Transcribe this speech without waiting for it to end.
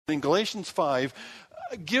in Galatians 5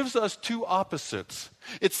 gives us two opposites.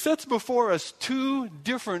 It sets before us two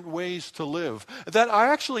different ways to live that are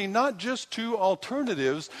actually not just two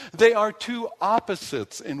alternatives, they are two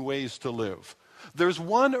opposites in ways to live. There's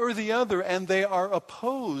one or the other, and they are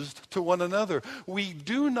opposed to one another. We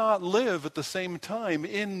do not live at the same time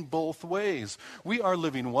in both ways. We are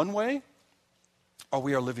living one way, or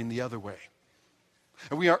we are living the other way.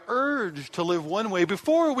 And we are urged to live one way.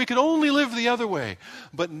 Before, we could only live the other way.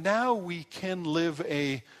 But now we can live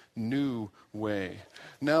a new way.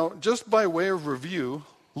 Now, just by way of review,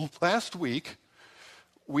 last week,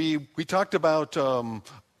 we talked about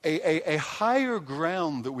a higher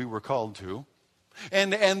ground that we were called to.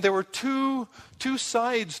 And there were two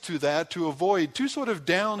sides to that to avoid, two sort of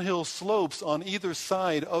downhill slopes on either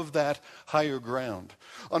side of that higher ground.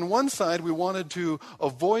 On one side, we wanted to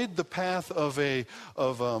avoid the path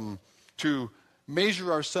to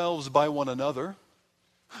measure ourselves by one another.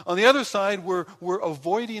 On the other side, we're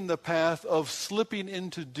avoiding the path of slipping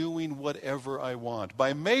into doing whatever I want.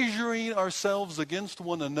 By measuring ourselves against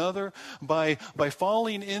one another, by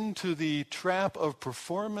falling into the trap of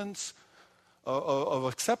performance, of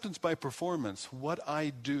acceptance by performance, what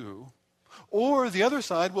I do. Or the other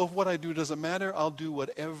side, well, if what I do doesn't matter, I'll do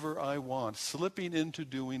whatever I want, slipping into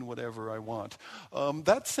doing whatever I want.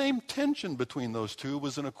 That same tension between those two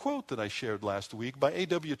was in a quote that I shared last week by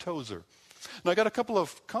A.W. Tozer. Now, I got a couple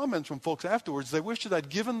of comments from folks afterwards. They wished that I'd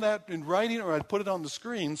given that in writing or I'd put it on the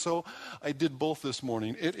screen, so I did both this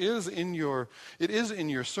morning. It is in your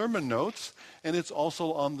sermon notes, and it's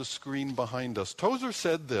also on the screen behind us. Tozer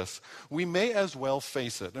said this: "We may as well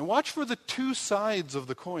face it." And watch for the two sides of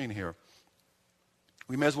the coin here.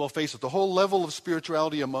 We may as well face it. The whole level of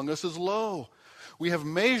spirituality among us is low. We have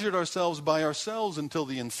measured ourselves by ourselves until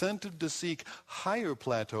the incentive to seek higher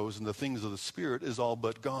plateaus in the things of the Spirit is all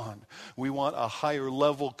but gone. We want a higher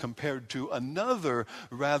level compared to another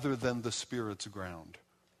rather than the Spirit's ground.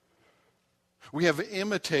 We have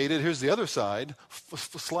imitated, here's the other side,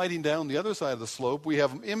 sliding down the other side of the slope. We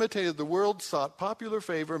have imitated the world, sought popular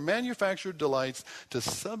favor, manufactured delights to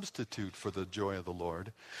substitute for the joy of the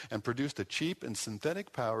Lord, and produced a cheap and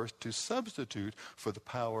synthetic power to substitute for the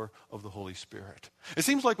power of the Holy Spirit. It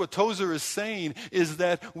seems like what Tozer is saying is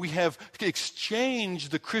that we have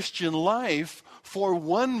exchanged the Christian life for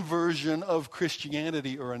one version of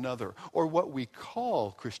Christianity or another, or what we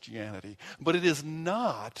call Christianity. But it is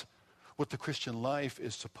not what the Christian life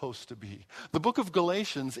is supposed to be. The book of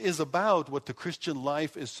Galatians is about what the Christian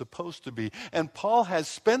life is supposed to be. And Paul has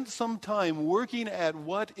spent some time working at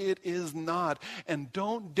what it is not. And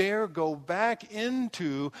don't dare go back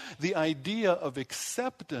into the idea of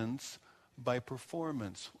acceptance by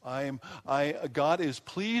performance. God is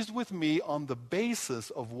pleased with me on the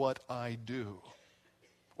basis of what I do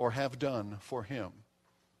or have done for him.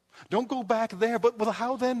 Don't go back there. But well,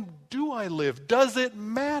 how then do I live? Does it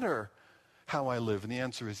matter how I live? And the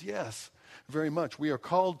answer is yes, very much. We are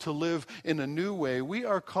called to live in a new way. We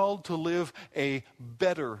are called to live a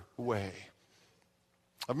better way.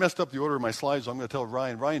 I've messed up the order of my slides, so I'm going to tell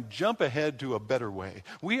Ryan, jump ahead to a better way.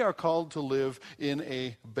 We are called to live in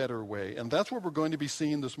a better way. And that's what we're going to be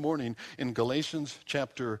seeing this morning in Galatians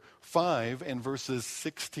chapter 5 and verses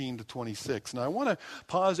 16 to 26. Now, I want to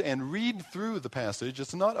pause and read through the passage.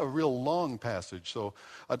 It's not a real long passage, so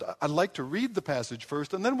I'd like to read the passage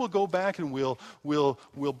first, and then we'll go back and we'll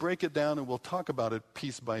break it down and we'll talk about it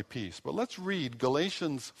piece by piece. But let's read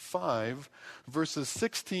Galatians 5, verses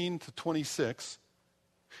 16 to 26.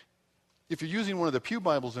 If you're using one of the Pew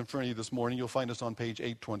Bibles in front of you this morning, you'll find us on page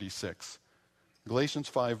 826. Galatians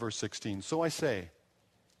 5, verse 16. "So I say,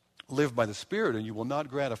 live by the Spirit, and you will not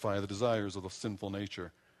gratify the desires of the sinful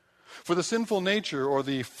nature. For the sinful nature, or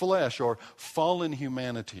the flesh, or fallen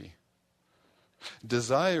humanity,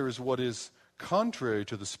 desires what is contrary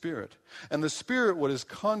to the Spirit, and the Spirit what is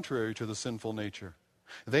contrary to the sinful nature.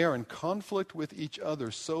 They are in conflict with each other,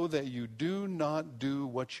 so that you do not do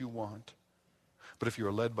what you want. But if you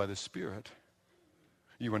are led by the Spirit,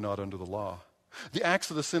 you are not under the law. The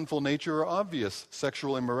acts of the sinful nature are obvious: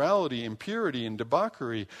 sexual immorality, impurity and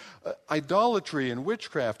debauchery, idolatry and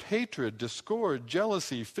witchcraft, hatred, discord,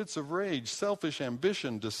 jealousy, fits of rage, selfish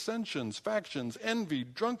ambition, dissensions, factions, envy,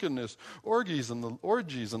 drunkenness, orgies and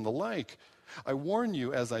the like. I warn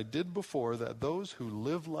you, as I did before, that those who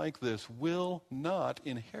live like this will not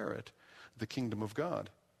inherit the kingdom of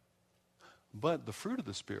God. But the fruit of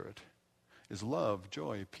the Spirit is love,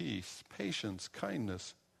 joy, peace, patience,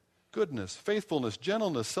 kindness, goodness, faithfulness,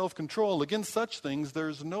 gentleness, self-control. Against such things there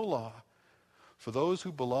is no law. For those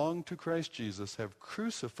who belong to Christ Jesus have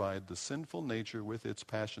crucified the sinful nature with its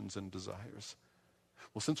passions and desires."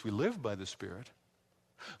 Well, since we live by the Spirit,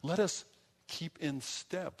 Let us keep in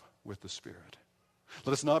step with the Spirit.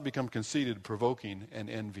 Let us not become conceited, provoking, and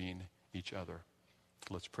envying each other.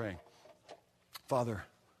 Let's pray. Father,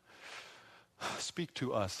 speak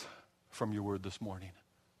to us from your word this morning.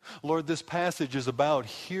 Lord, this passage is about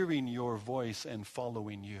hearing your voice and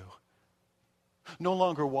following you. No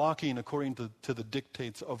longer walking according to the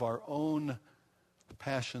dictates of our own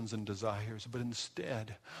passions and desires, but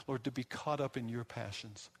instead, Lord, to be caught up in your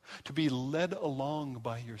passions, to be led along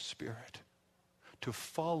by your Spirit, to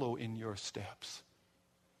follow in your steps,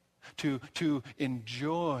 to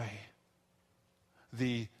enjoy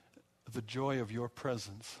the joy of your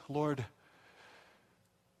presence. Lord,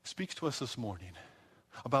 speak to us this morning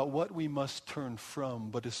about what we must turn from,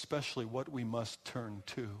 but especially what we must turn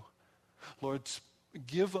to. Lord,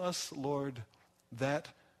 give us, Lord, that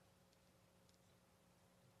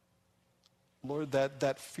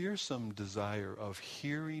fearsome desire of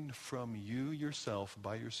hearing from you yourself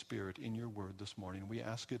by your Spirit in your word this morning. We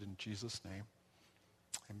ask it in Jesus' name.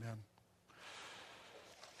 Amen.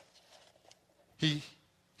 He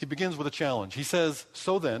begins with a challenge. He says,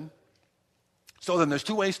 so then there's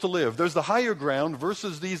two ways to live. There's the higher ground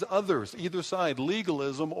versus these others, either side,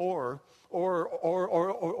 legalism or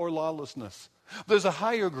lawlessness. There's a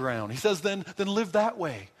higher ground. He says, then live that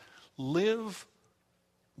way. Live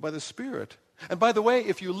by the Spirit. And by the way,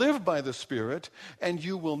 if you live by the Spirit, and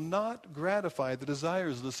you will not gratify the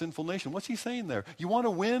desires of the sinful nation. What's he saying there? You want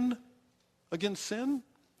to win against sin?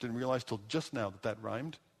 Didn't realize till just now that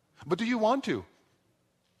rhymed. But do you want to?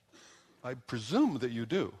 I presume that you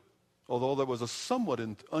do, although that was a somewhat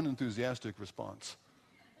unenthusiastic response.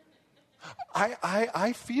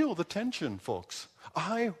 I feel the tension, folks.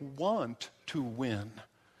 I want to win.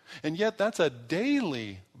 And yet that's a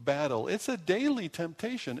daily battle. It's a daily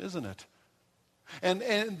temptation, isn't it?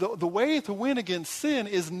 And the way to win against sin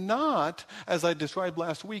is not, as I described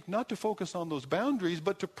last week, not to focus on those boundaries,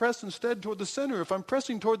 but to press instead toward the center. If I'm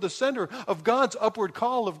pressing toward the center of God's upward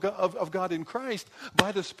call of God in Christ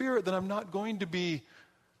by the Spirit, then I'm not going to be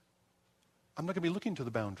looking to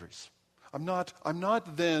the boundaries. I'm not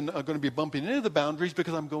then going to be bumping into the boundaries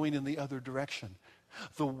because I'm going in the other direction.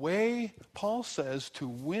 The way, Paul says, to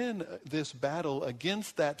win this battle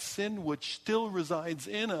against that sin which still resides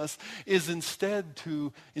in us is instead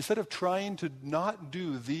of trying to not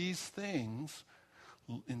do these things,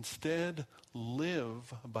 instead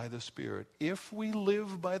live by the Spirit. If we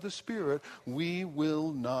live by the Spirit, we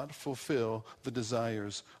will not fulfill the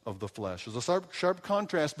desires of the flesh. There's a sharp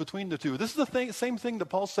contrast between the two. This is the same thing that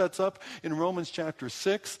Paul sets up in Romans chapter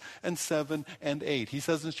 6 and 7 and 8. He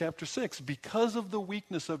says in chapter 6, because of the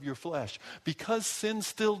weakness of your flesh, because sin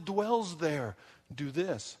still dwells there, do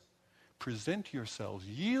this. Present yourselves,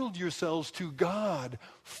 yield yourselves to God,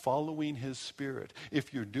 following his Spirit.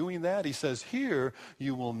 If you're doing that, he says here,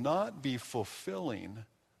 you will not be fulfilling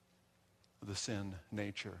the sin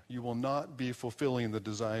nature. You will not be fulfilling the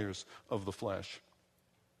desires of the flesh.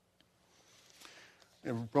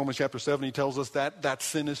 In Romans chapter 7, he tells us that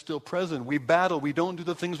sin is still present. We battle. We don't do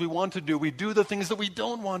the things we want to do. We do the things that we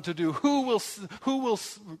don't want to do. Who will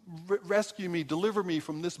rescue me, deliver me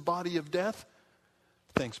from this body of death?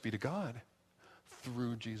 Thanks be to God,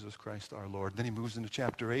 through Jesus Christ our Lord. Then he moves into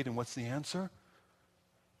chapter 8, and what's the answer?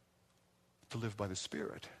 To live by the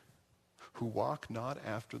Spirit, who walk not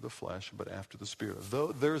after the flesh, but after the Spirit.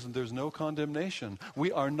 Though there's no condemnation.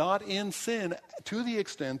 We are not in sin to the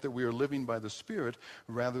extent that we are living by the Spirit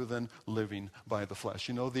rather than living by the flesh.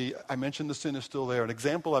 You know, I mentioned the sin is still there. An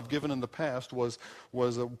example I've given in the past was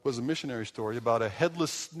a missionary story about a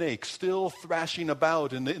headless snake still thrashing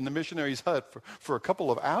about in the missionary's hut for a couple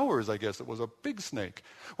of hours, I guess. It was a big snake.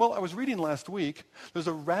 Well, I was reading last week, there's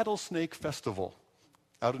a rattlesnake festival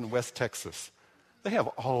out in West Texas. They have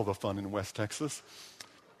all the fun in West Texas.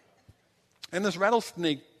 And this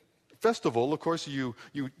rattlesnake festival, of course, you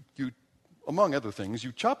among other things,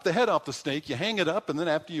 you chop the head off the snake, you hang it up, and then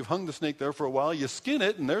after you've hung the snake there for a while, you skin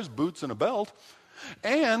it, and there's boots and a belt.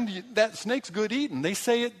 And that snake's good eating.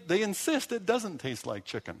 They insist it doesn't taste like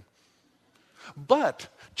chicken. But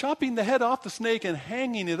chopping the head off the snake and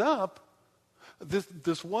hanging it up,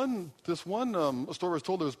 This one story was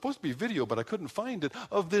told there was supposed to be video, but I couldn't find it,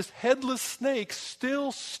 of this headless snake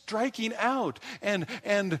still striking out and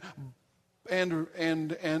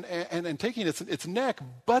taking its neck,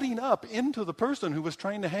 butting up into the person who was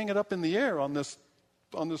trying to hang it up in the air on this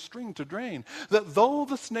string to drain. That though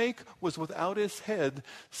the snake was without its head,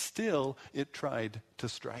 still it tried to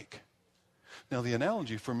strike. Now the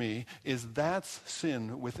analogy for me is that's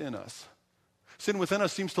sin within us. Sin within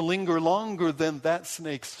us seems to linger longer than that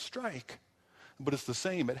snake's strike. but it's the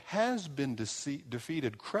same. It has been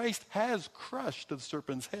defeated. Christ has crushed the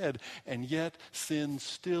serpent's head, and yet sin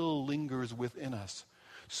still lingers within us,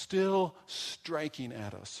 still striking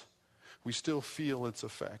at us. We still feel its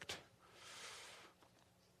effect.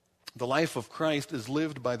 The life of Christ is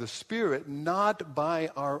lived by the Spirit, not by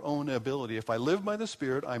our own ability. If I live by the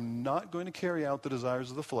Spirit, I'm not going to carry out the desires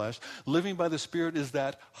of the flesh. Living by the Spirit is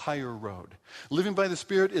that higher road. Living by the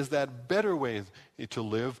Spirit is that better way to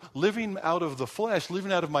live. Living out of the flesh,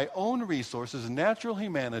 living out of my own resources, natural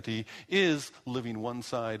humanity, is living one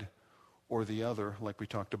side or the other, like we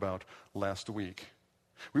talked about last week.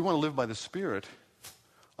 We want to live by the Spirit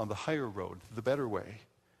on the higher road, the better way.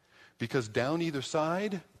 Because down either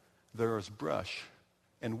side, there is brush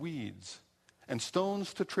and weeds and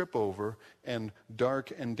stones to trip over and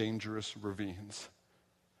dark and dangerous ravines.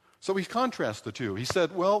 So he contrasts the two. He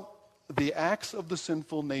said, well, the acts of the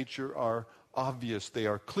sinful nature are obvious. They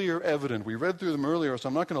are clear, evident. We read through them earlier, so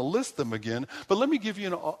I'm not going to list them again. But let me give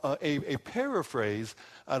you a paraphrase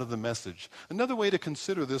out of the Message. Another way to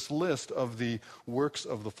consider this list of the works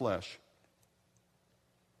of the flesh.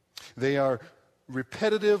 They are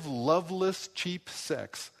repetitive, loveless, cheap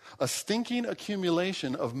sex, a stinking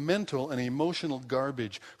accumulation of mental and emotional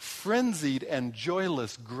garbage, frenzied and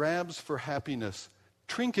joyless grabs for happiness,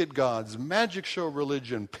 trinket gods, magic show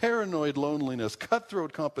religion, paranoid loneliness,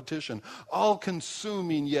 cutthroat competition,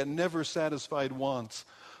 all-consuming yet never satisfied wants,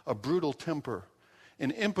 a brutal temper,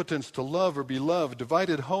 an impotence to love or be loved,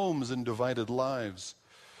 divided homes and divided lives,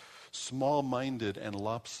 small-minded and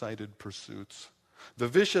lopsided pursuits, the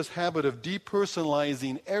vicious habit of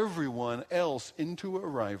depersonalizing everyone else into a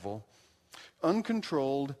rival,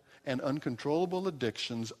 uncontrolled and uncontrollable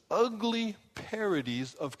addictions, ugly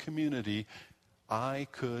parodies of community. I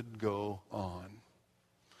could go on.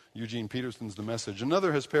 Eugene Peterson's The Message.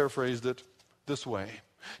 Another has paraphrased it this way.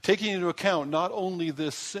 Taking into account not only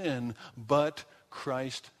this sin, but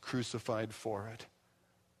Christ crucified for it.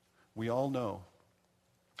 We all know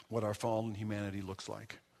what our fallen humanity looks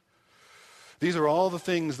like. These are all the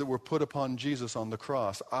things that were put upon Jesus on the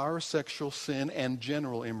cross. Our sexual sin and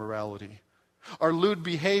general immorality. Our lewd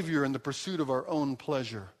behavior in the pursuit of our own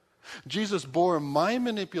pleasure. Jesus bore my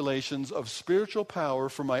manipulations of spiritual power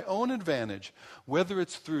for my own advantage, whether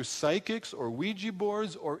it's through psychics or Ouija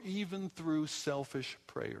boards or even through selfish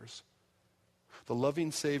prayers. The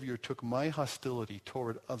loving Savior took my hostility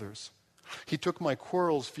toward others. He took my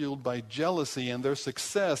quarrels fueled by jealousy and their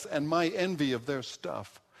success and my envy of their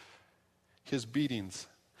stuff. His beatings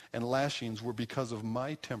and lashings were because of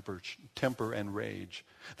my temper and rage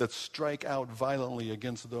that strike out violently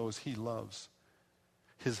against those he loves.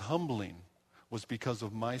 His humbling was because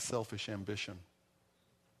of my selfish ambition,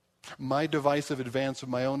 my divisive advance of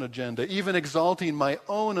my own agenda, even exalting my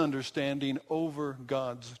own understanding over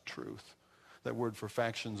God's truth. That word for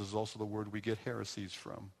factions is also the word we get heresies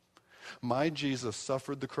from. My Jesus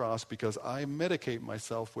suffered the cross because I medicate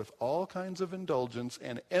myself with all kinds of indulgence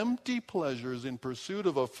and empty pleasures in pursuit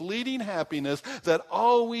of a fleeting happiness that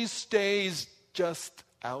always stays just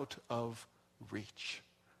out of reach.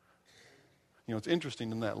 You know, it's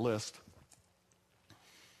interesting in that list.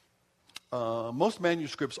 Most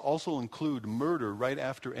manuscripts also include murder right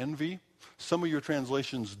after envy. Some of your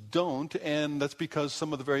translations don't, and that's because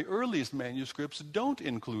some of the very earliest manuscripts don't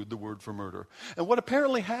include the word for murder. And what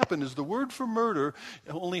apparently happened is the word for murder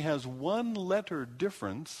only has one letter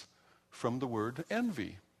difference from the word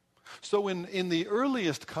envy. So in the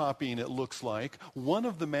earliest copying, it looks like, one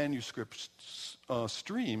of the manuscript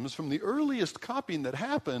streams from the earliest copying that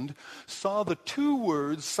happened saw the two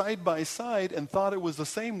words side by side and thought it was the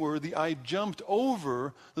same word. The eye jumped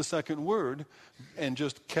over the second word and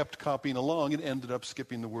just kept copying along and ended up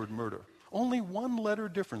skipping the word murder. Only one letter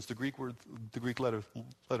difference, the Greek letter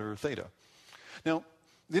theta. Now,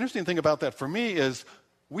 the interesting thing about that for me is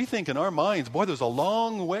we think in our minds, boy, there's a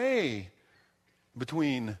long way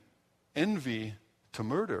between envy to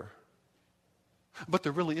murder. But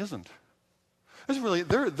there really isn't.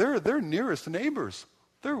 They're nearest neighbors.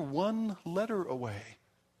 They're one letter away.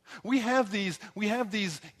 We have these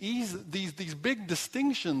big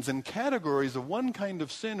distinctions and categories of one kind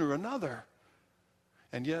of sin or another.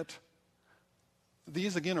 And yet,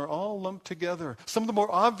 these again are all lumped together. Some of the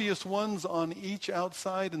more obvious ones on each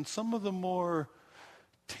outside, and some of the more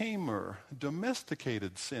tamer,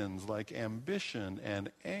 domesticated sins like ambition and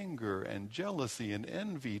anger and jealousy and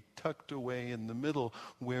envy tucked away in the middle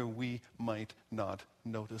where we might not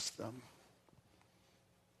notice them.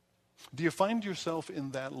 Do you find yourself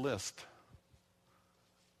in that list?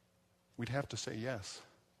 We'd have to say yes.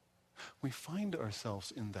 we find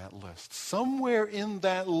ourselves in that list. Somewhere in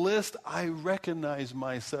that list, I recognize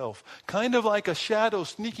myself, kind of like a shadow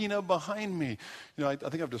sneaking up behind me. I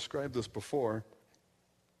think I've described this before.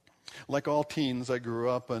 Like all teens, I grew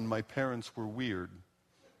up and my parents were weird.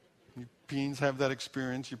 You teens have that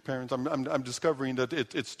experience. Your parents, I'm discovering that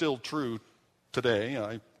it's still true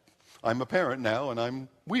today. I'm a parent now and I'm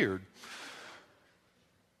weird.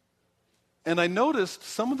 And I noticed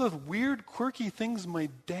some of the weird, quirky things my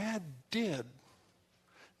dad did.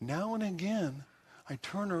 Now and again, I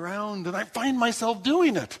turn around and I find myself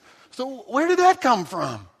doing it. So where did that come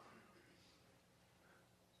from?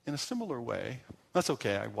 In a similar way, that's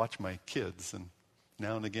okay. I watch my kids, and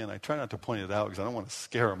now and again, I try not to point it out because I don't want to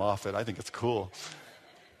scare them off it. I think it's cool.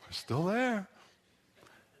 We're still there.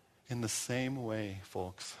 In the same way,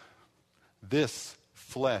 folks, this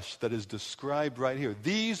flesh that is described right here.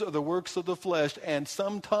 These are the works of the flesh, and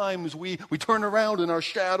sometimes we turn around in our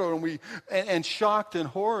shadow and shocked and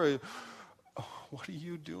horror. Oh, what are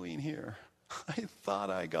you doing here? I thought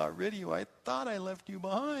I got rid of you. I thought I left you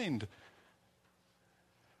behind.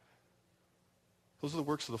 Those are the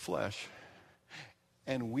works of the flesh.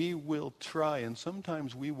 And we will try, and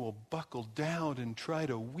sometimes we will buckle down and try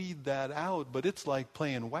to weed that out, but it's like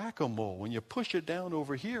playing whack-a-mole. When you push it down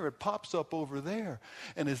over here, it pops up over there.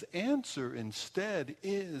 And his answer instead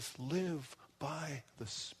is live by the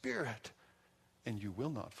Spirit, and you will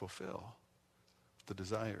not fulfill the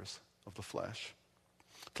desires of the flesh.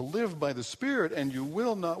 To live by the Spirit, and you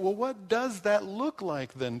will not. Well, what does that look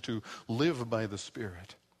like then, to live by the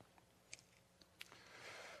Spirit?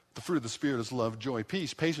 The fruit of the Spirit is love, joy,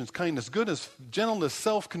 peace, patience, kindness, goodness, gentleness,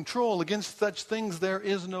 self-control. Against such things there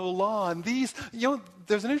is no law. And these,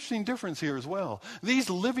 there's an interesting difference here as well. These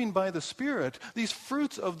living by the Spirit, these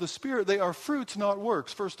fruits of the Spirit, they are fruits, not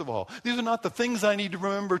works, first of all. These are not the things I need to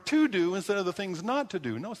remember to do instead of the things not to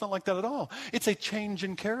do. No, it's not like that at all. It's a change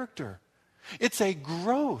in character. It's a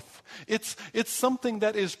growth. It's something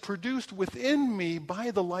that is produced within me by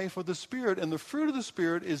the life of the Spirit. And the fruit of the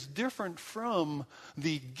Spirit is different from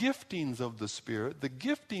the giftings of the Spirit. The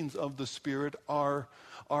giftings of the Spirit are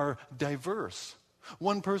diverse.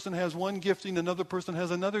 One person has one gifting, another person has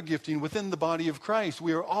another gifting within the body of Christ.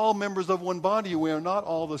 We are all members of one body. We are not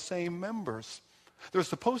all the same members. There's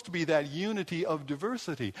supposed to be that unity of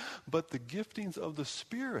diversity. But the giftings of the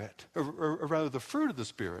Spirit, or rather the fruit of the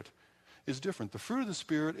Spirit, is different. The fruit of the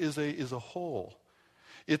Spirit is a whole.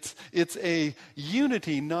 It's a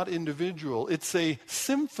unity, not individual. It's a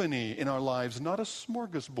symphony in our lives, not a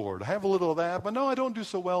smorgasbord. I have a little of that, but no, I don't do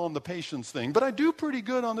so well on the patience thing. But I do pretty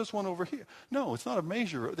good on this one over here. No, it's not a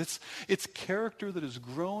measure. It's character that has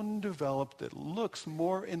grown and developed that looks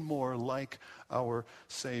more and more like our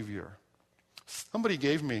Savior. Somebody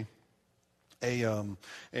gave me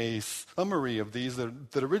a summary of these that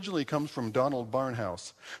originally comes from Donald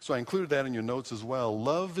Barnhouse. So I included that in your notes as well.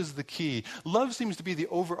 Love is the key. Love seems to be the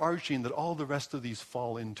overarching that all the rest of these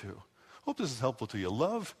fall into. Hope this is helpful to you.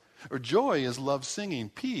 Love, or joy is love singing.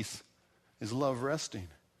 Peace is love resting.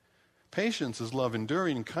 Patience is love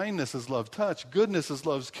enduring. Kindness is love touch. Goodness is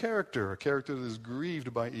love's character, a character that is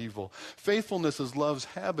grieved by evil. Faithfulness is love's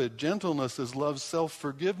habit. Gentleness is love's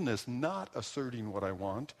self-forgiveness, not asserting what I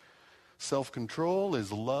want. Self-control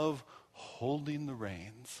is love holding the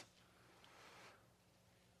reins.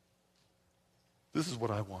 This is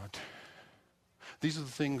what I want. These are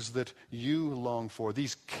the things that you long for.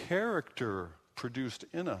 These character produced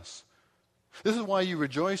in us. This is why you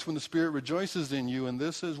rejoice when the Spirit rejoices in you, and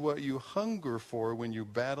this is what you hunger for when you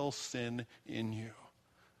battle sin in you.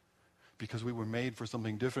 Because we were made for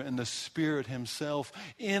something different, and the Spirit Himself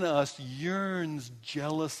in us yearns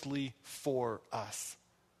jealously for us.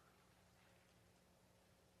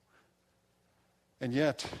 And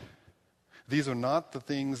yet, these are not the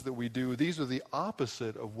things that we do. These are the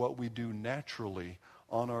opposite of what we do naturally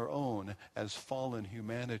on our own as fallen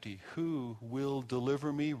humanity. Who will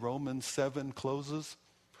deliver me? Romans 7 closes.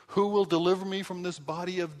 Who will deliver me from this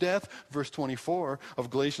body of death? Verse 24 of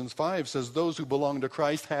Galatians 5 says, those who belong to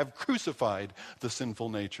Christ have crucified the sinful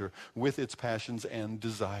nature with its passions and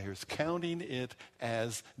desires, counting it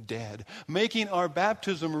as dead. Making our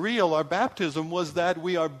baptism real. Our baptism was that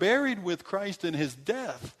we are buried with Christ in His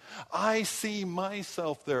death. I see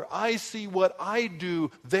myself there. I see what I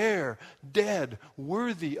do there, dead,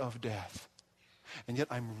 worthy of death. And yet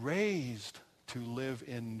I'm raised to live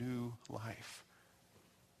in new life.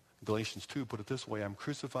 Galatians 2 put it this way, I'm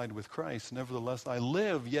crucified with Christ. Nevertheless, I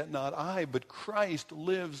live, yet not I, but Christ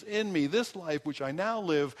lives in me. This life which I now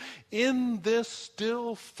live in this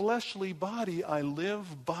still fleshly body, I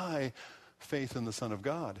live by faith in the Son of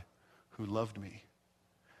God who loved me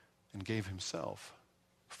and gave Himself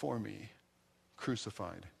for me,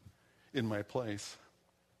 crucified in my place.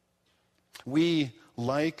 We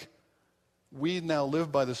now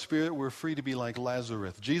live by the Spirit. We're free to be like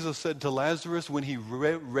Lazarus. Jesus said to Lazarus when he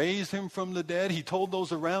raised him from the dead, he told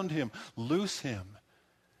those around him, loose him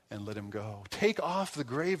and let him go. Take off the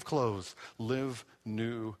grave clothes. Live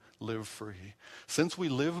new, live free. Since we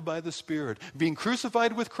live by the Spirit, being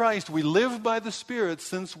crucified with Christ, we live by the Spirit.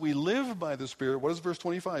 Since we live by the Spirit, what does verse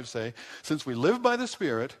 25 say? Since we live by the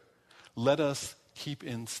Spirit, let us keep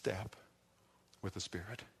in step with the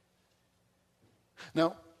Spirit.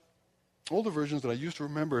 Now, older versions that I used to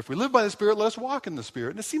remember, if we live by the Spirit, let us walk in the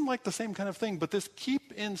Spirit. And it seemed like the same kind of thing, but this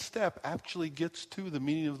keep in step actually gets to the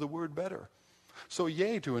meaning of the word better. So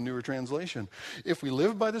yea to a newer translation. If we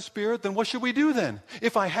live by the Spirit, then what should we do then?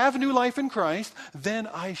 If I have new life in Christ, then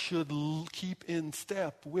I should keep in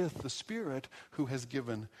step with the Spirit who has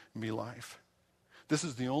given me life. This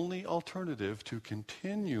is the only alternative to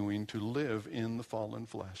continuing to live in the fallen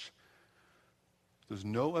flesh. There's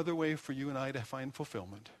no other way for you and I to find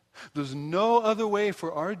fulfillment. There's no other way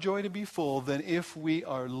for our joy to be full than if we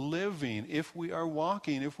are living, if we are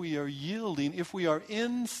walking, if we are yielding, if we are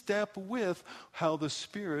in step with how the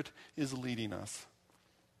Spirit is leading us.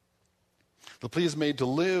 The plea is made to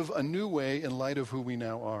live a new way in light of who we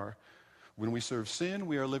now are. When we serve sin,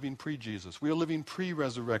 we are living pre-Jesus. We are living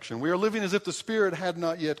pre-resurrection. We are living as if the Spirit had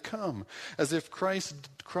not yet come, as if Christ's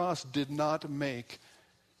cross did not make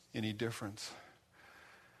any difference.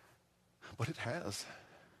 But it has.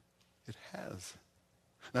 It has.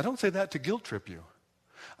 Now, I don't say that to guilt trip you.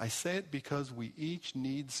 I say it because we each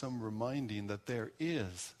need some reminding that there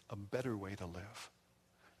is a better way to live.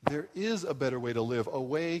 There is a better way to live, a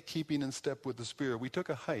way keeping in step with the Spirit. We took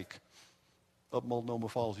a hike up Multnomah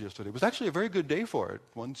Falls yesterday. It was actually a very good day for it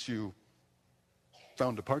once you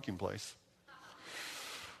found a parking place.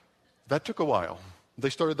 That took a while. They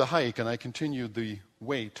started the hike and I continued the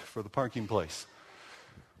wait for the parking place.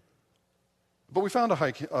 But we found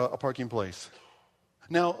a parking place.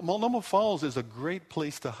 Now, Multnomah Falls is a great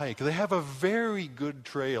place to hike. They have a very good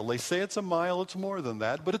trail. They say it's a mile, it's more than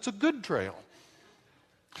that, but it's a good trail.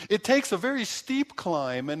 It takes a very steep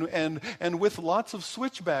climb, and with lots of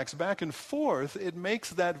switchbacks back and forth, it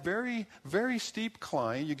makes that very, very steep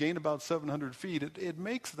climb. You gain about 700 feet. It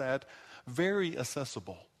makes that very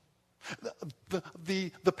accessible.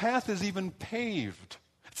 The path is even paved.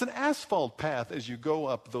 It's an asphalt path as you go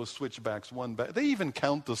up those switchbacks one back. They even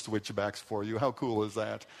count the switchbacks for you. How cool is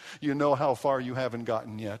that? You know how far you haven't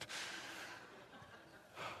gotten yet.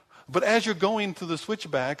 But as you're going through the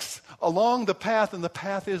switchbacks, along the path, and the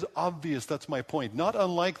path is obvious, that's my point. Not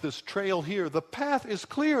unlike this trail here, the path is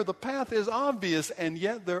clear, the path is obvious, and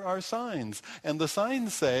yet there are signs. And the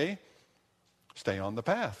signs say, stay on the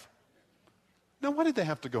path. Now, why did they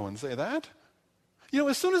have to go and say that? You know,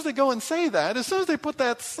 as soon as they go and say that, as soon as they put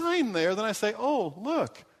that sign there, then I say, oh,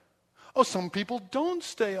 look. Oh, some people don't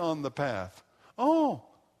stay on the path. Oh,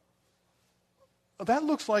 that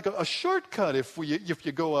looks like a shortcut if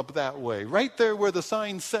you go up that way. Right there where the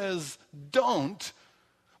sign says don't,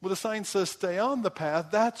 where the sign says stay on the path,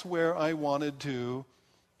 that's where I wanted to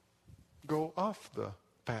go off the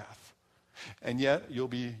path. And yet, you'll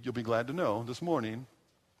be glad to know this morning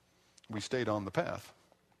we stayed on the path.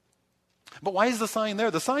 But why is the sign there?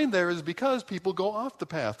 The sign there is because people go off the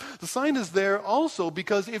path. The sign is there also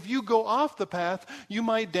because if you go off the path, you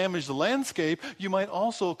might damage the landscape. You might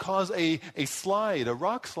also cause a slide, a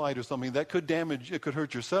rock slide or something that could damage, it could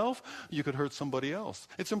hurt yourself, you could hurt somebody else.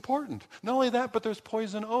 It's important. Not only that, but there's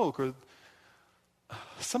poison oak. Or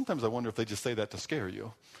sometimes I wonder if they just say that to scare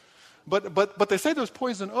you. But they say there's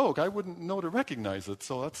poison oak. I wouldn't know to recognize it,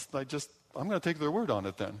 so I'm going to take their word on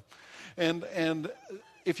it then. And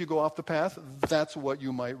if you go off the path, that's what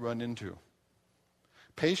you might run into.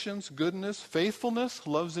 Patience, goodness, faithfulness,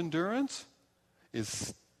 love's endurance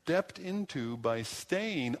is stepped into by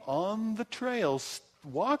staying on the trail,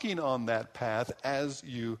 walking on that path as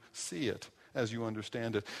you see it, as you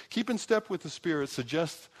understand it. Keep in step with the Spirit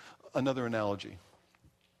suggests another analogy.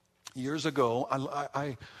 Years ago,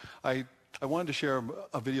 I wanted to share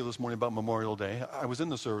a video this morning about Memorial Day. I was in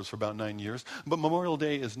the service for about 9 years, but Memorial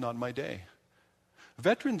Day is not my day.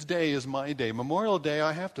 Veterans Day is my day. Memorial Day,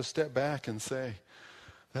 I have to step back and say,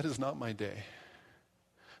 that is not my day.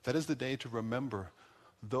 That is the day to remember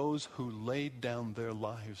those who laid down their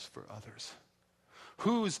lives for others,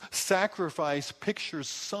 whose sacrifice pictures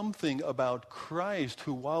something about Christ,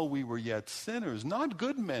 who while we were yet sinners, not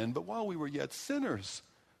good men, but while we were yet sinners,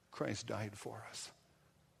 Christ died for us.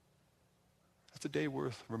 That's a day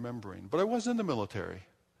worth remembering. But I was in the military.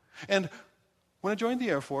 And when I joined the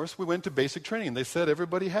Air Force, we went to basic training. They said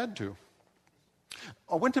everybody had to.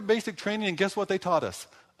 I went to basic training, and guess what they taught us?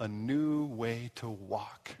 A new way to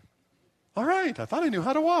walk. All right, I thought I knew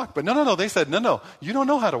how to walk. But no. They said, no, you don't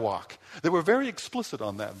know how to walk. They were very explicit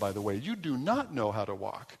on that, by the way. You do not know how to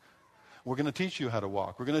walk. We're going to teach you how to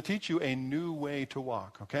walk. We're going to teach you a new way to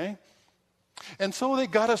walk, okay? And so they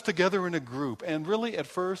got us together in a group. And really, at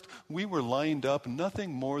first, we were lined up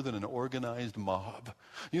nothing more than an organized mob.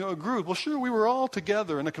 A group. Well, sure, we were all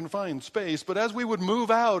together in a confined space, but as we would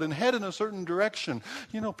move out and head in a certain direction,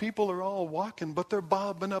 people are all walking, but they're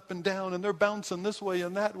bobbing up and down, and they're bouncing this way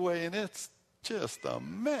and that way, and it's just a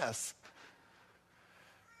mess.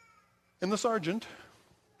 And the sergeant,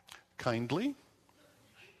 kindly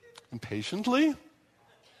and patiently,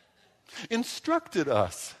 instructed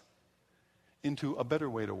us into a better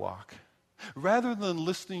way to walk. Rather than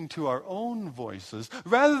listening to our own voices,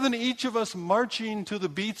 rather than each of us marching to the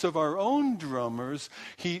beats of our own drummers,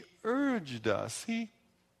 he urged us, he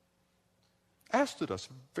asked us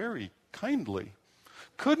very kindly,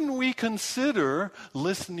 couldn't we consider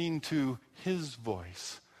listening to his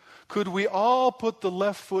voice? Could we all put the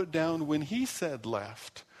left foot down when he said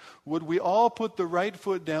left? Would we all put the right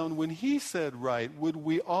foot down when he said right? Would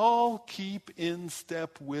we all keep in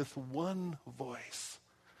step with one voice?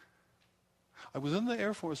 I was in the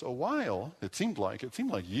Air Force a while, it seemed like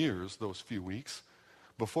years, those few weeks,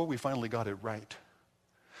 before we finally got it right.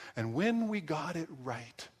 And when we got it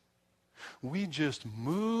right, we just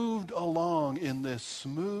moved along in this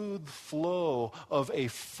smooth flow of a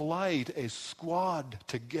flight, a squad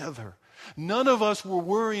together. None of us were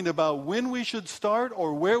worrying about when we should start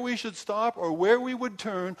or where we should stop or where we would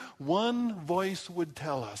turn. One voice would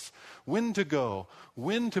tell us when to go,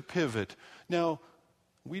 when to pivot. Now,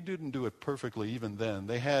 we didn't do it perfectly even then.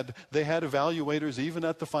 They had evaluators even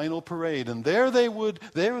at the final parade, and there they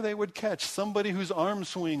would catch somebody whose arm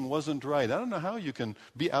swing wasn't right. I don't know how you can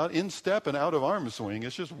be out in step and out of arm swing.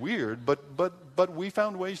 It's just weird, but we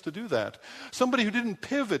found ways to do that. Somebody who didn't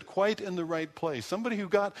pivot quite in the right place. Somebody who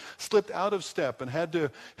got slipped out of step and had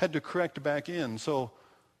to correct back in. So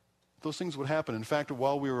those things would happen. In fact,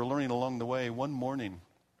 while we were learning along the way, one morning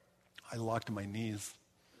I locked my knees.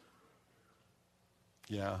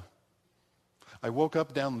 Yeah. I woke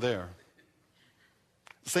up down there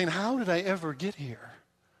saying, how did I ever get here?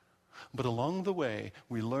 But along the way,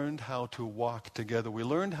 we learned how to walk together. We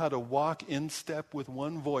learned how to walk in step with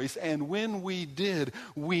one voice. And when we did,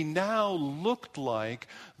 we now looked like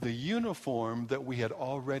the uniform that we had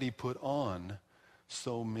already put on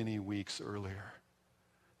so many weeks earlier.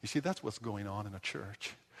 You see, that's what's going on in a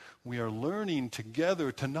church. We are learning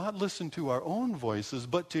together to not listen to our own voices,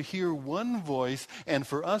 but to hear one voice, and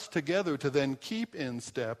for us together to then keep in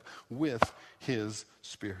step with his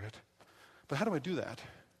Spirit. But how do I do that?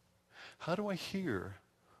 How do I hear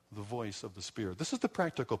the voice of the Spirit? This is the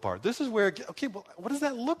practical part. This is where, okay, well, what does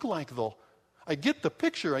that look like, though? I get the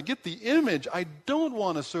picture. I get the image. I don't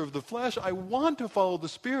want to serve the flesh. I want to follow the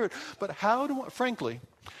Spirit. But how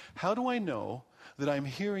do I know that I'm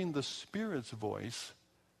hearing the Spirit's voice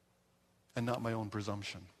and not my own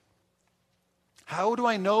presumption? How do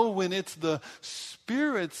I know when it's the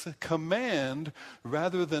Spirit's command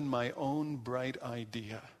rather than my own bright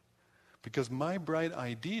idea? Because my bright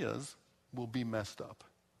ideas will be messed up.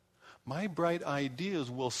 My bright ideas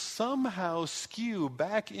will somehow skew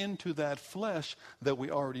back into that flesh that we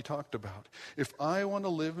already talked about. If I want to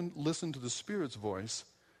live and listen to the Spirit's voice,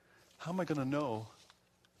 how am I going to know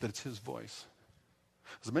that it's his voice?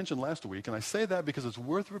 As I mentioned last week, and I say that because it's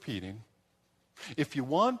worth repeating, if you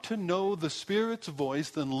want to know the Spirit's voice,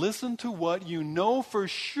 then listen to what you know for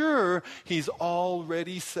sure he's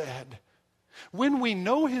already said. When we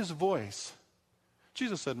know his voice,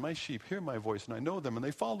 Jesus said, my sheep hear my voice, and I know them, and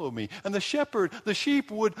they follow me. And the sheep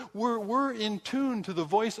were in tune to the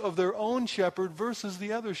voice of their own shepherd versus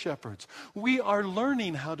the other shepherds. We are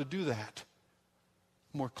learning how to do that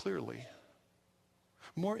more clearly,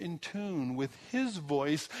 more in tune with his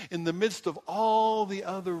voice in the midst of all the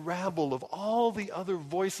other rabble, of all the other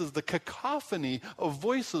voices, the cacophony of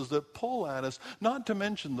voices that pull at us, not to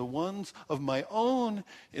mention the ones of my own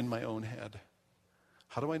in my own head.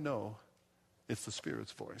 How do I know it's the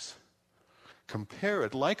Spirit's voice? Compare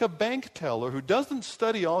it like a bank teller who doesn't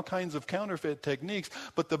study all kinds of counterfeit techniques,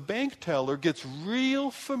 but the bank teller gets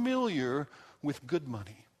real familiar with good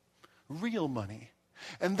money, real money.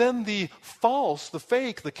 And then the false, the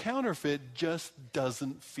fake, the counterfeit just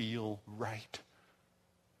doesn't feel right.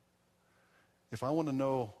 If I want to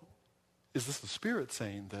know, is this the Spirit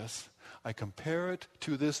saying this? I compare it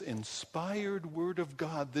to this inspired Word of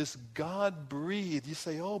God, this God-breathed. You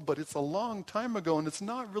say, oh, but it's a long time ago and it's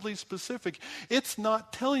not really specific. It's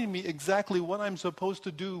not telling me exactly what I'm supposed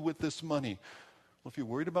to do with this money. Well, if you're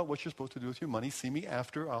worried about what you're supposed to do with your money, see me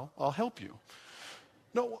after. I'll help you.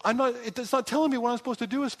 No, I'm not. It's not telling me what I'm supposed to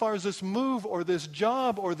do as far as this move or this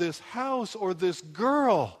job or this house or this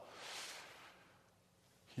girl.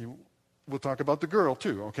 We'll talk about the girl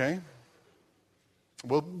too, okay?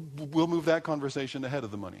 We'll move that conversation ahead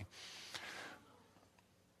of the money.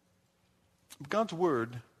 God's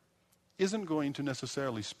word isn't going to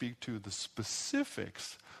necessarily speak to the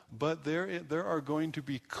specifics, but there are going to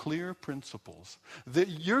be clear principles that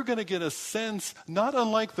you're going to get a sense, not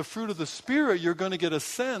unlike the fruit of the Spirit, you're going to get a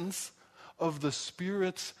sense of the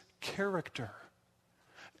Spirit's character.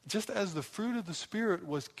 Just as the fruit of the Spirit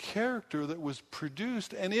was character that was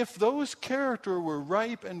produced, and if those character were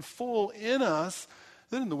ripe and full in us,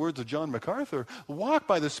 then in the words of John MacArthur, walk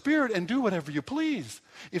by the Spirit and do whatever you please.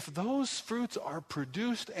 If those fruits are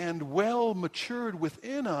produced and well matured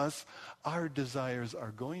within us, our desires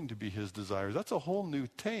are going to be His desires. That's a whole new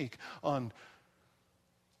take on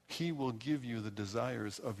He will give you the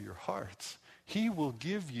desires of your hearts. He will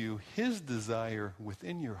give you His desire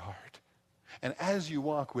within your heart. And as you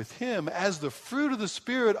walk with Him, as the fruit of the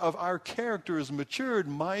Spirit of our character is matured,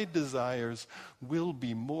 my desires will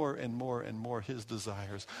be more and more and more His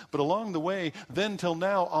desires. But along the way, then till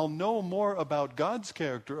now, I'll know more about God's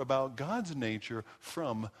character, about God's nature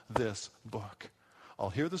from this book. I'll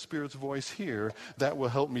hear the Spirit's voice here. That will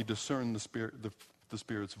help me discern the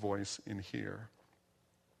Spirit's voice in here.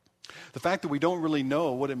 The fact that we don't really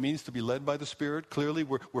know what it means to be led by the Spirit, clearly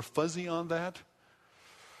we're fuzzy on that.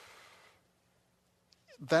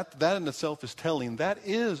 That in itself is telling. That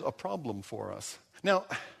is a problem for us. Now,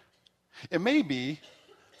 it may be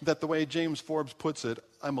that the way James Forbes puts it,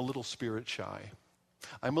 I'm a little spirit shy.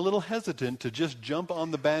 I'm a little hesitant to just jump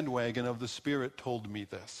on the bandwagon of the Spirit told me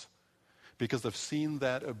this, because I've seen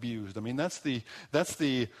that abused. I mean, I've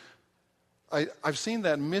seen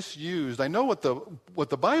that misused. I know what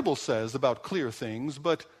the Bible says about clear things,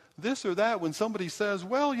 but this or that, when somebody says,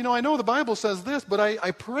 well, I know the Bible says this, but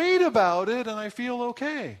I prayed about it and I feel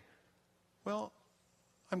okay. Well,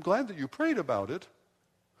 I'm glad that you prayed about it.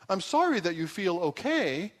 I'm sorry that you feel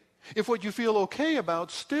okay if what you feel okay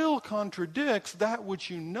about still contradicts that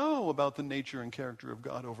which you know about the nature and character of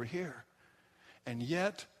God over here. And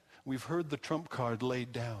yet, we've heard the trump card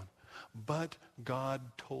laid down. But God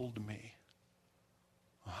told me.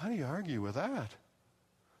 Well, how do you argue with that?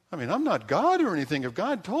 I mean, I'm not God or anything. If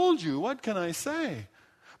God told you, what can I say?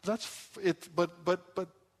 But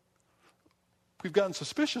we've gotten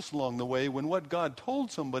suspicious along the way when what God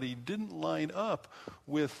told somebody didn't line up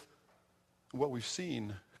with what we've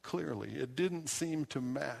seen clearly. It didn't seem to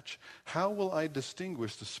match. How will I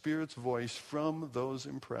distinguish the Spirit's voice from those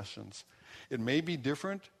impressions? It may be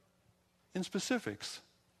different in specifics,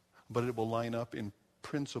 but it will line up in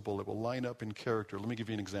principle. It will line up in character. Let me give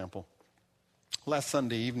you an example. Last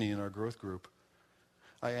Sunday evening in our growth group,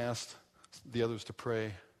 I asked the others to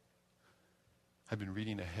pray. I'd been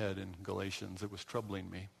reading ahead in Galatians. It was troubling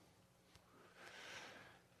me.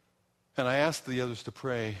 And I asked the others to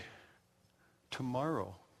pray,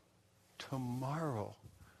 tomorrow,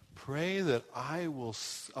 pray that I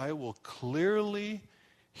will clearly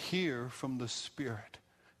hear from the Spirit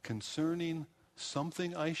concerning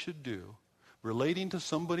something I should do, relating to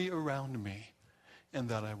somebody around me, and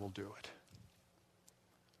that I will do it.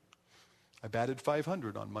 I batted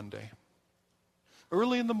 500 on Monday.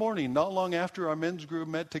 Early in the morning, not long after our men's group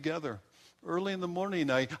met together, early in the morning,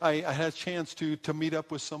 I had a chance to meet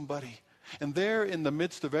up with somebody. And there, in the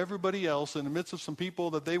midst of everybody else, in the midst of some people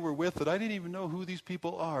that they were with that I didn't even know who these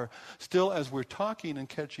people are, still as we're talking and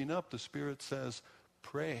catching up, the Spirit says,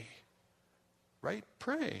 pray. Right?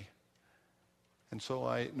 Pray. And so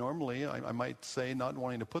I might say, not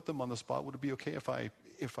wanting to put them on the spot, would it be okay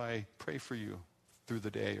if I pray for you through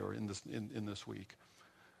the day or in this week?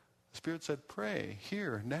 The Spirit said, pray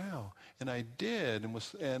here now, and I did,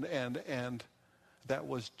 and that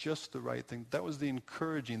was just the right thing. That was the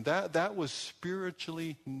encouraging. That was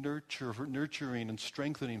spiritually nurturing and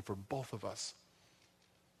strengthening for both of us.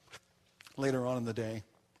 Later on in the day,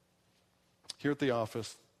 here at the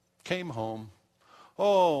office, came home.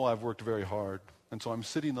 Oh, I've worked very hard, and so I'm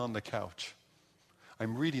sitting on the couch.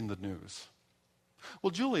 I'm reading the news.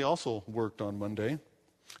 Well, Julie also worked on Monday,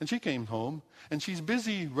 and she came home, and she's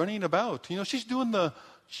busy running about. She's doing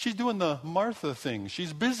the Martha thing.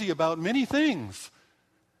 She's busy about many things.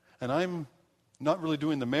 And I'm not really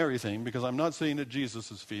doing the Mary thing because I'm not sitting at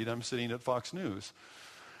Jesus' feet. I'm sitting at Fox News.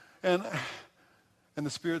 And the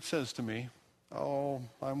Spirit says to me,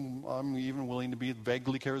 I'm even willing to be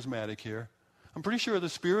vaguely charismatic here. I'm pretty sure the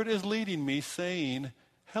Spirit is leading me saying,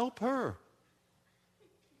 help her.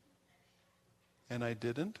 And I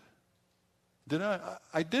didn't. Did I?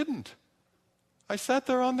 I didn't. I sat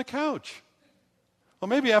there on the couch. Well,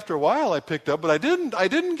 maybe after a while I picked up, but I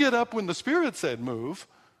didn't get up when the Spirit said move.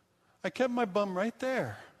 I kept my bum right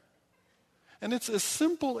there. And it's as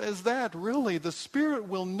simple as that, really. The Spirit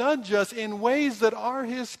will nudge us in ways that are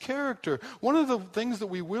His character. One of the things that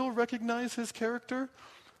we will recognize His character,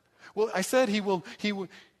 well, I said it'll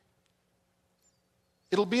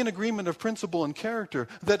be an agreement of principle and character,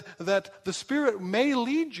 that the Spirit may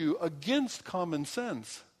lead you against common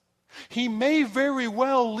sense. He may very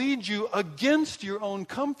well lead you against your own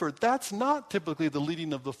comfort. That's not typically the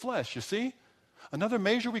leading of the flesh, you see? Another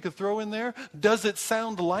measure we could throw in there, does it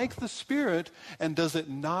sound like the Spirit, and does it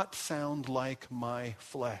not sound like my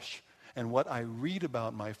flesh and what I read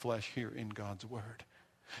about my flesh here in God's Word?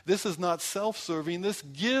 This is not self-serving. This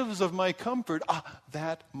gives of my comfort.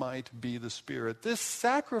 That might be the Spirit. This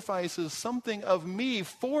sacrifices something of me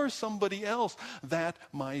for somebody else. That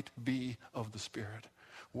might be of the Spirit.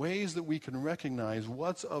 Ways that we can recognize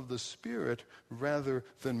what's of the Spirit rather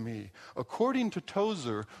than me. According to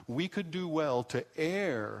Tozer, we could do well to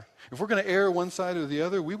err. If we're going to err one side or the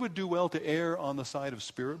other, we would do well to err on the side of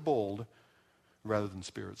Spirit bold rather than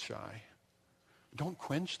Spirit shy. Don't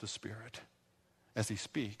quench the Spirit as He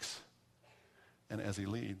speaks and as He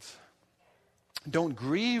leads. Don't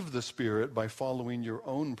grieve the Spirit by following your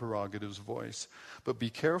own prerogative's voice, but be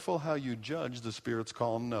careful how you judge the Spirit's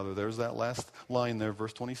call on another. There's that last line there,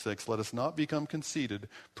 verse 26. Let us not become conceited,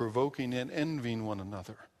 provoking and envying one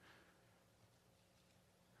another.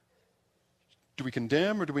 Do we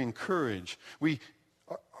condemn or do we encourage?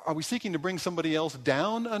 Are we seeking to bring somebody else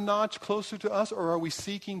down a notch closer to us, or are we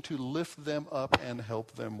seeking to lift them up and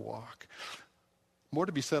help them walk? More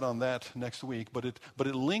to be said on that next week, but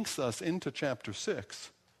it links us into chapter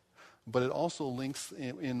 6. But it also links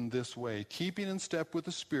in this way. Keeping in step with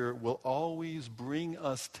the Spirit will always bring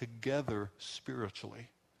us together spiritually.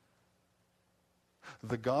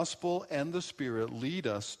 The gospel and the Spirit lead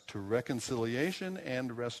us to reconciliation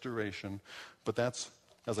and restoration. But that's,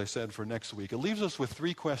 as I said, for next week. It leaves us with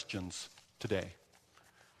 3 questions today.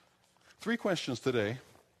 3 questions today.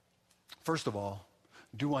 First of all,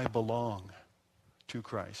 do I belong to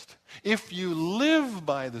Christ? If you live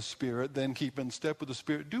by the Spirit, then keep in step with the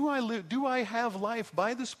Spirit. Do I have life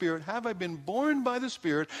by the Spirit? Have I been born by the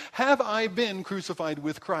Spirit? Have I been crucified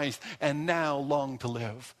with Christ and now long to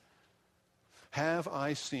live? Have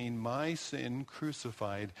I seen my sin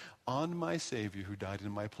crucified on my Savior who died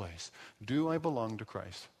in my place? Do I belong to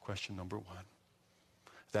Christ? Question number 1.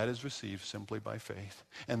 That is received simply by faith.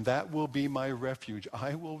 And that will be my refuge.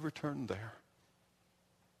 I will return there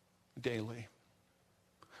daily.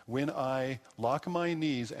 When I lock my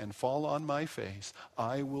knees and fall on my face,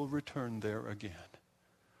 I will return there again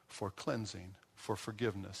for cleansing, for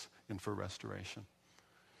forgiveness, and for restoration.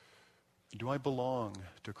 Do I belong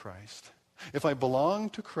to Christ? If I belong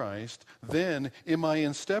to Christ, then am I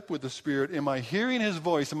in step with the Spirit? Am I hearing His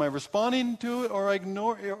voice? Am I responding to it, or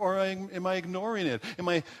am I ignoring it? Am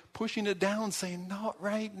I pushing it down, saying, not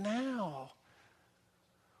right now?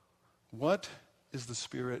 What is the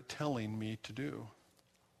Spirit telling me to do?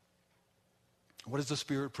 What is the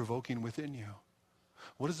Spirit provoking within you?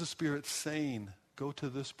 What is the Spirit saying? Go to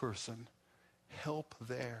this person. Help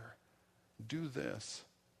there. Do this.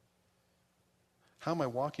 How am I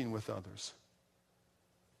walking with others?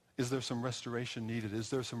 Is there some restoration needed? Is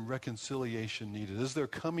there some reconciliation needed? Is there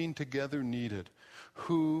coming together needed?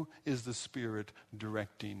 Who is the Spirit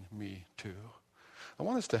directing me to? I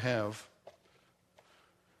want us to have,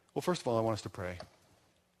 well, first of all, I want us to pray.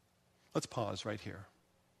 Let's pause right here.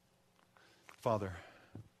 Father,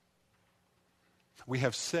 we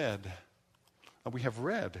have said, we have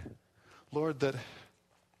read, Lord, that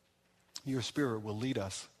your Spirit will lead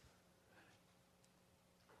us,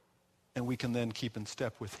 and we can then keep in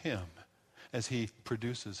step with Him as He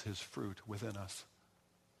produces His fruit within us.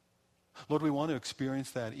 Lord, we want to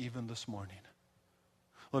experience that even this morning.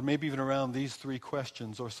 Lord, maybe even around these 3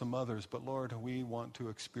 questions or some others, but Lord, we want to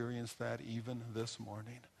experience that even this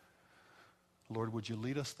morning. Lord, would you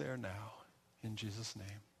lead us there now? In Jesus'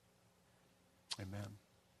 name, amen.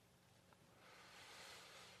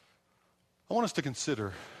 I want us to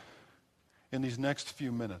consider in these next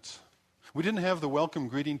few minutes. We didn't have the welcome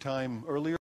greeting time earlier.